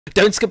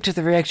Don't skip to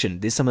the reaction,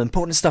 there's some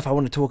important stuff I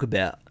want to talk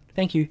about.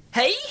 Thank you.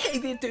 Hey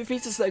there,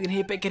 Doofies, it's Logan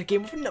here, back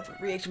again with another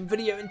reaction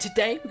video, and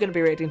today we're going to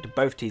be reacting to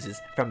both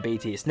teasers from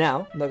BTS.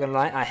 Now, I'm not going to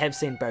lie, I have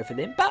seen both of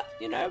them, but,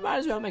 you know, might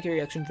as well make a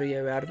reaction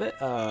video out of it.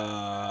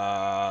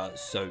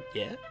 So,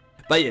 yeah.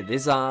 But yeah,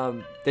 there's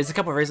a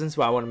couple of reasons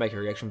why I want to make a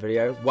reaction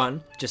video.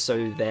 One, just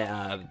so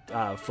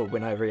that for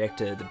when I react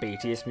to the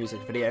BTS music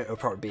video, it'll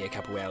probably be a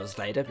couple hours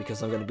later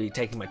because I'm going to be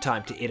taking my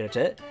time to edit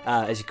it,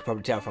 as you can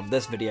probably tell from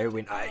this video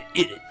when I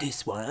edit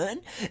this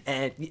one.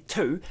 And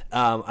two,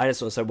 I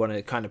just also want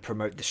to kind of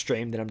promote the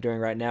stream that I'm doing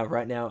right now.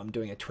 Right now I'm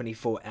doing a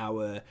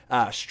 24-hour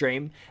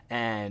stream,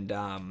 and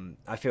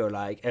I feel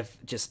like if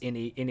just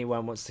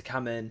anyone wants to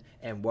come in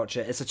and watch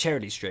it, it's a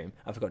charity stream.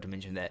 I forgot to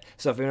mention that.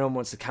 So if anyone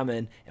wants to come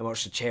in and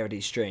watch the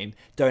charity stream,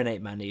 donate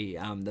money,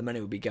 the money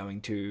will be going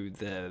to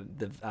the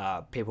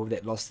people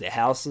that lost their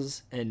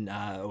houses and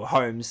or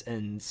homes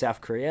in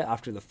South Korea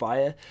after the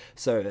fire.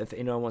 So if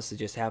anyone wants to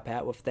just help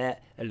out with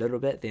that a little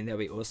bit, then that'll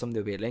be awesome.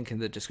 There'll be a link in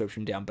the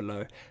description down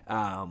below.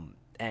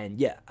 And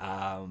yeah,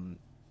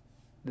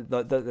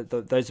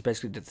 those are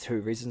basically the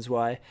two reasons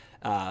why.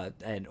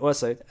 And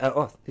also,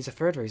 oh, there's a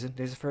third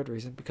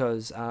reason.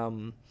 Because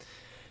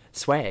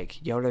swag,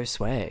 YOLO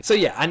swag. So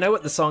yeah, I know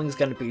what the song is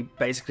going to be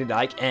basically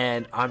like,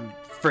 and I'm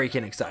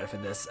freaking excited for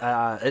this.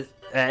 It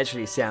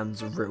actually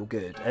sounds real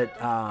good. It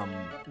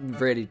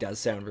really does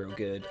sound real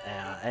good.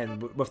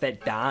 And with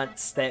that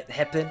dance that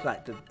happened,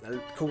 like the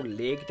cool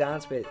leg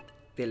dance where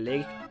their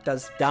leg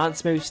does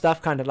dance move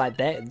stuff, kind of like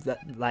that,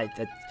 like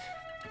that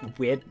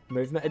weird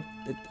movement.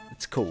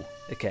 It's cool.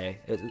 Okay,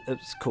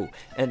 it's cool.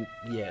 And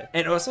yeah,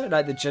 and also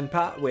like the Jin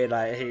part where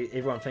like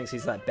everyone thinks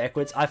he's like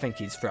backwards. I think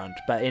he's front,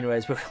 but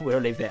anyways, we'll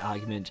leave that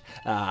argument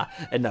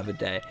another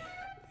day,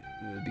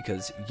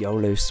 because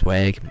YOLO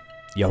swag,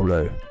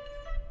 YOLO.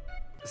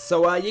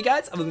 So you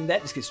guys, other than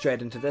that, just get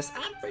straight into this.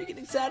 I'm freaking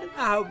excited.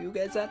 I hope you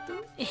guys are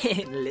too.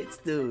 And let's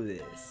do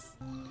this.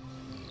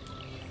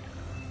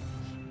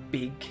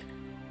 Big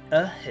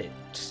a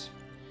hit.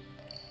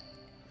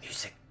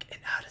 Music and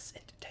artist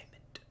entertainment.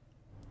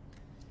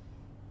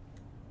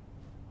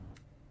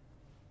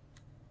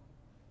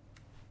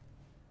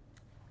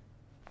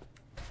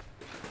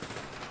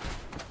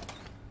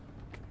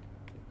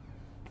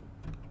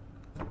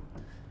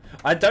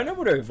 I don't know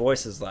what her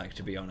voice is like,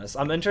 to be honest.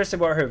 I'm interested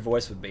what her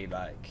voice would be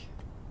like.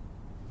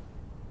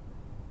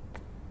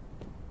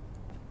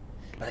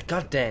 Like,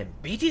 goddamn,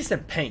 BTS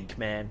and pink,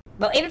 man.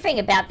 Well, everything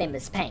about them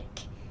is pink.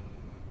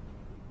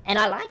 And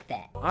I like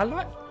that. I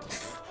like...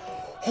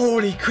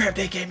 Holy crap,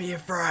 that gave me a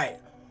fright.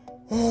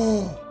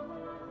 Oh.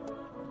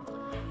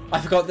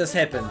 I forgot this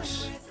happened.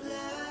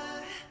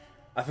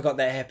 I forgot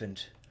that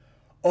happened.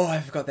 Oh, I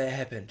forgot that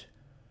happened.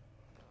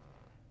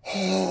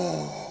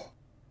 Oh.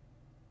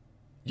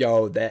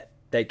 Yo, that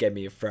gave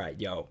me a fright.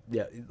 Yo,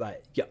 yeah,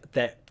 like, yo,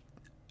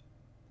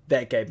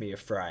 that gave me a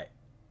fright.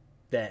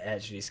 That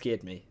actually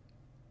scared me.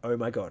 Oh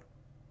my god.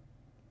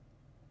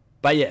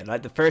 But yeah,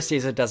 like the first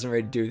teaser doesn't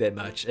really do that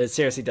much. It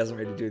seriously doesn't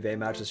really do that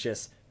much. It's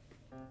just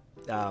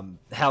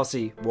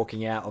Halsey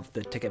walking out of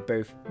the ticket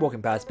booth,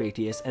 walking past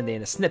BTS, and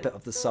then a snippet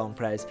of the song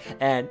plays.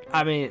 And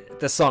I mean,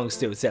 the song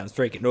still sounds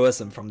freaking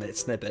awesome from that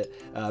snippet.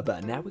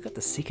 But now we got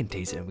the second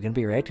teaser, and we're gonna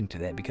be reacting to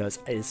that because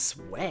it's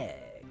swag.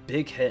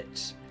 Big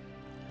hit.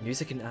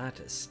 Music and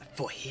artists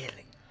for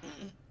healing.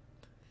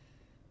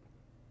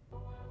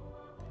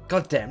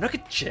 God damn, look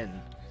at Jin.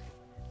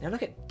 Now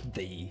look at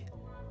V.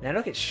 Now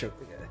look at Sugar.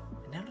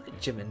 Now look at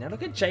Jimin. Now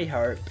look at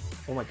J-Hope.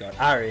 Oh my god,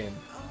 RM.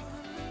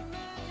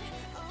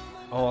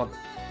 Oh,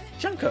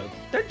 Jungkook,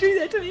 don't do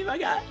that to me, my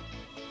guy.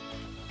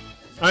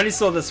 I only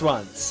saw this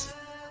once.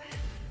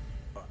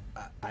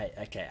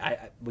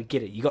 We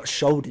get it. You got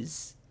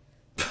shoulders.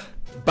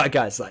 But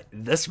guys, like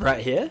this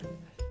right here.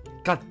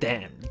 God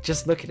damn,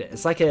 just look at it.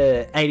 It's like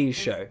a 80s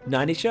show,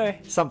 90s show,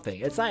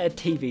 something. It's like a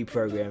TV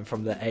program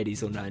from the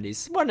 80s or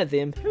 90s. One of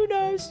them, who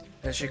knows?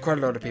 Actually, quite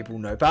a lot of people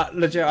know. But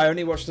legit, I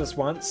only watched this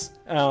once,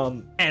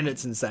 and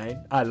it's insane.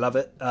 I love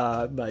it.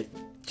 Like,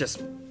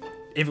 just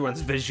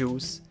everyone's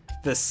visuals,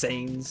 the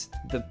scenes,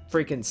 the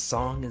freaking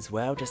song as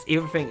well. Just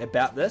everything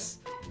about this.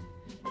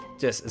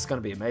 Just, it's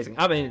gonna be amazing.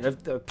 I mean,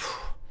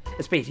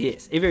 it's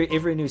BTS.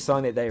 Every new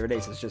song that they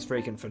release is just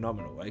freaking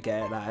phenomenal,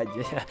 okay? Like,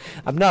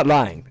 I'm not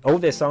lying. All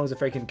their songs are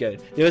freaking good.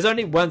 There was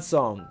only one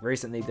song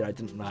recently that I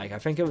didn't like. I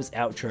think it was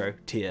Outro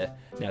Tier.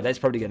 Now, that's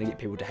probably going to get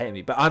people to hate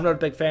me, but I'm not a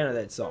big fan of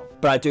that song.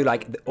 But I do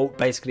like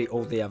basically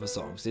all the other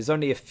songs. There's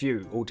only a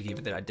few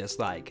altogether that I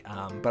dislike,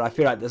 but I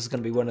feel like this is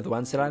going to be one of the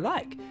ones that I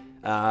like,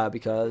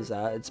 because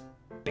it's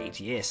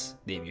BTS.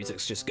 Their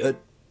music's just good.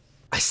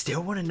 I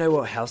still want to know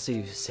what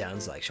Halsey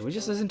sounds like. Should we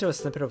just listen to a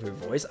snippet of her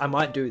voice? I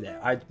might do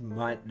that. I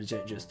might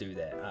legit just do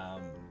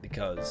that.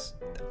 Because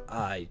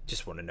I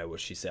just want to know what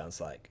she sounds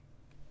like.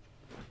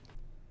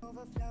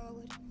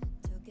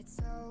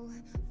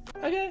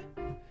 Okay.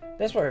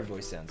 That's what her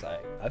voice sounds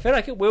like. I feel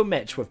like it will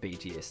match with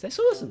BTS. That's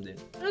awesome then.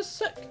 That's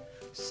sick.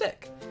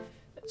 Sick.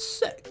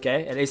 Sick.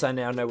 Okay, at least I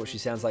now know what she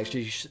sounds like.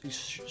 She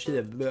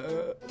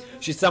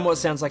somewhat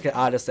sounds like an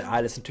artist that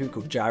I listen to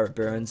called Jara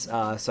Burns.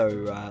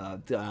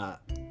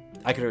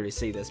 I could already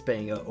see this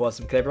being an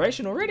awesome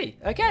collaboration already.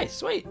 Okay,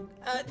 sweet.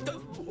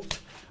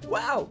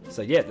 Wow.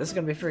 So yeah, this is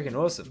going to be freaking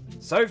awesome.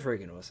 So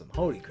freaking awesome.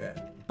 Holy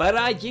crap.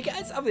 But you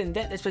guys, other than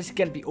that, that's basically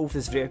going to be all for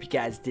this video. If you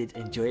guys did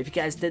enjoy. If you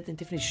guys did, then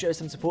definitely show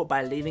some support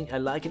by leaving a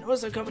like. And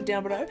also comment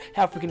down below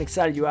how freaking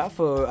excited you are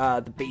for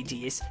the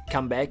BTS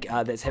comeback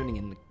that's happening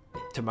in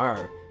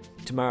tomorrow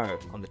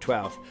on the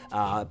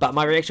 12th, but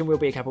my reaction will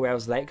be a couple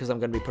hours late because I'm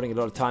going to be putting a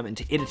lot of time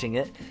into editing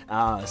it,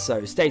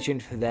 so stay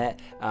tuned for that.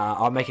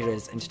 I'll make it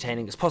as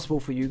entertaining as possible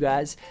for you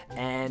guys,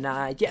 and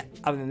yeah,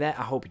 other than that,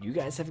 I hope you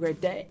guys have a great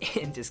day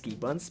and just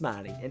keep on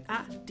smiling, and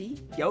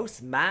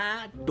adios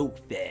my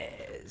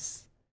doofus.